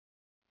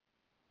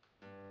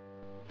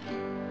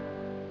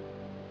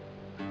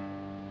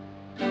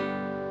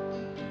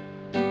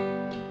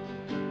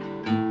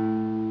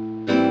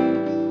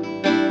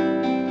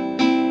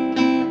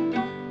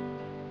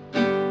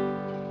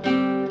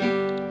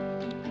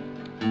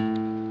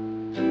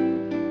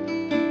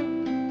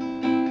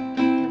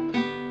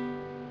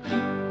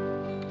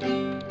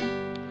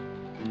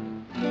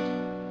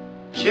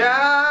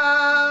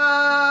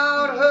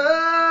Childhood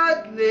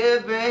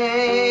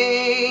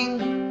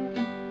living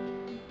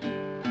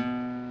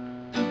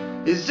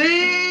is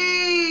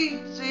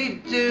easy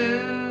to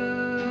do.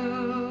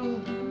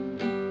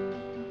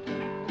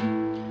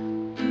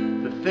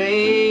 The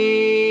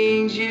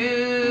things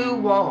you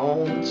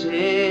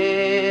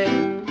wanted,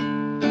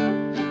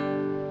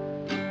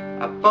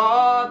 I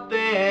bought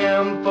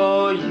them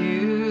for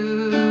you.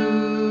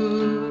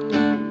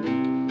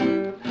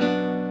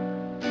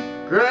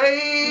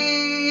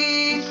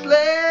 Graceless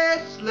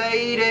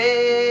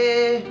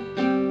lady,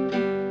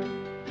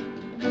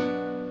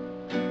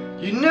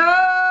 you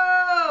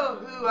know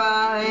who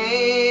I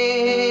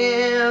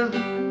am.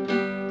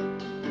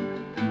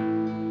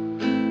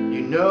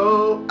 You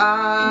know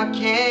I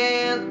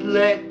can't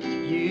let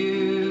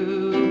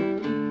you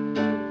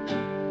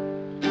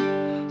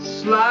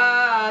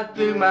slide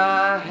through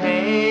my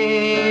hands.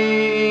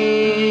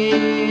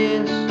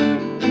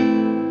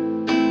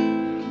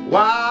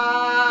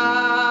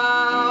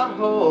 Wild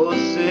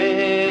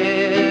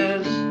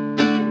horses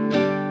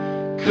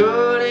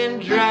couldn't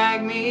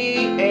drag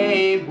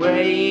me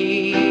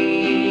away.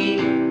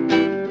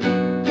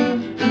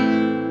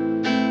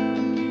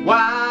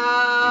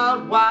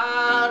 Wild,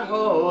 wild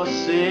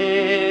horses,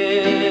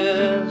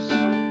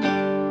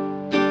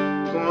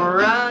 gonna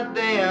ride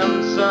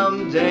them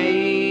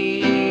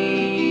someday.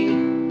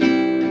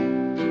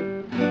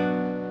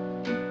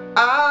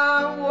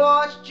 I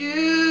watched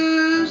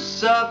you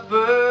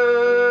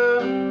suffer,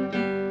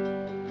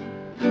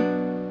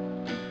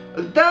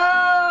 a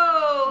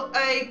dull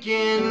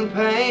aching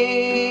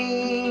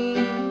pain.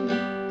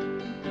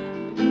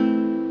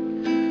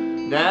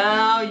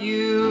 Now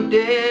you've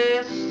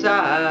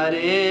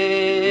decided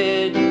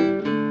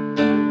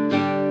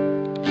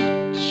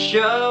to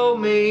show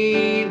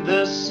me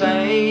the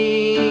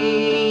same.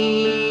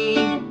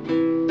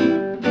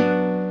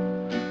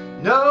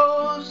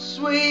 No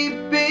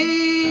sweeping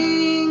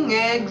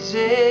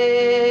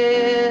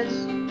exits,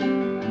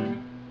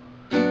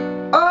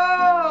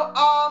 oh,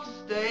 off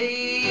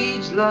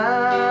stage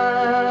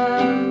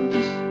lines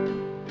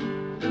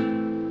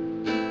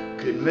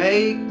could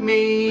make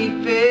me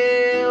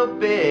feel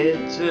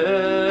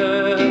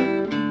better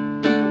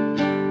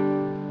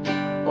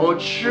or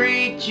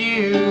treat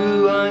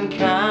you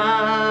unkind.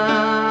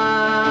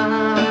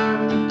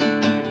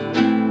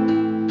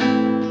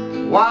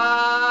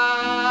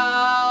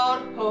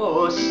 Wild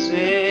horses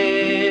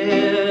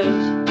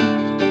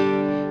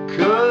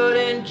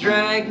couldn't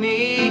drag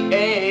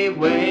me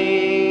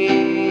away.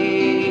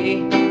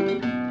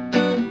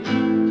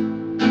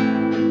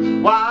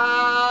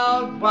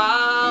 Wild,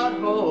 wild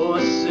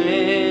horses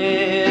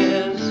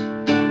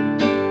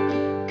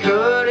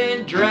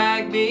couldn't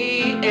drag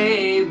me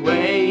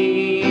away.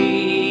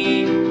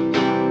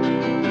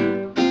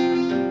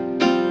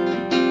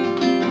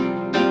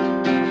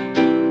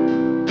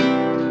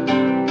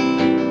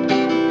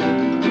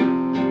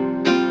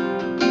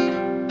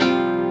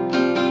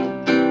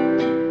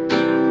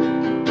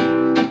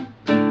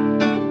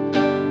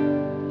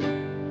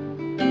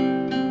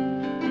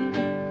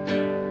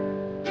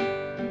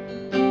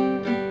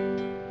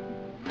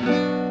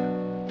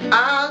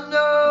 I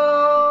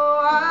know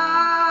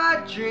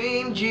I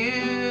dreamed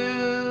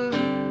you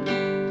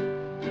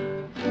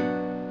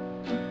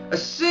a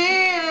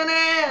sin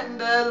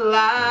and a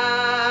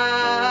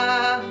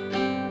lie.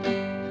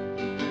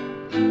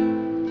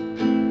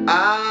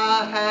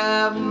 I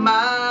have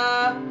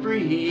my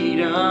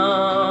freedom,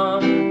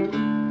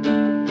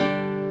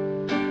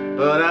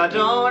 but I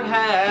don't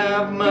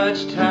have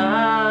much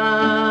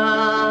time.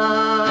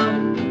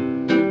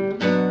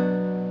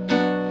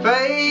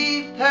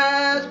 Faith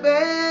has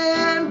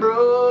been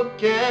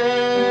broken,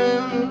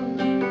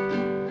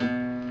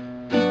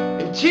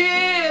 and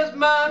tears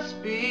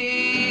must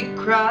be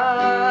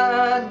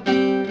cried.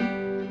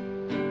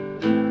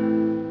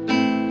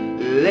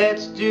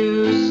 Let's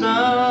do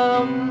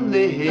some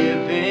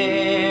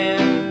living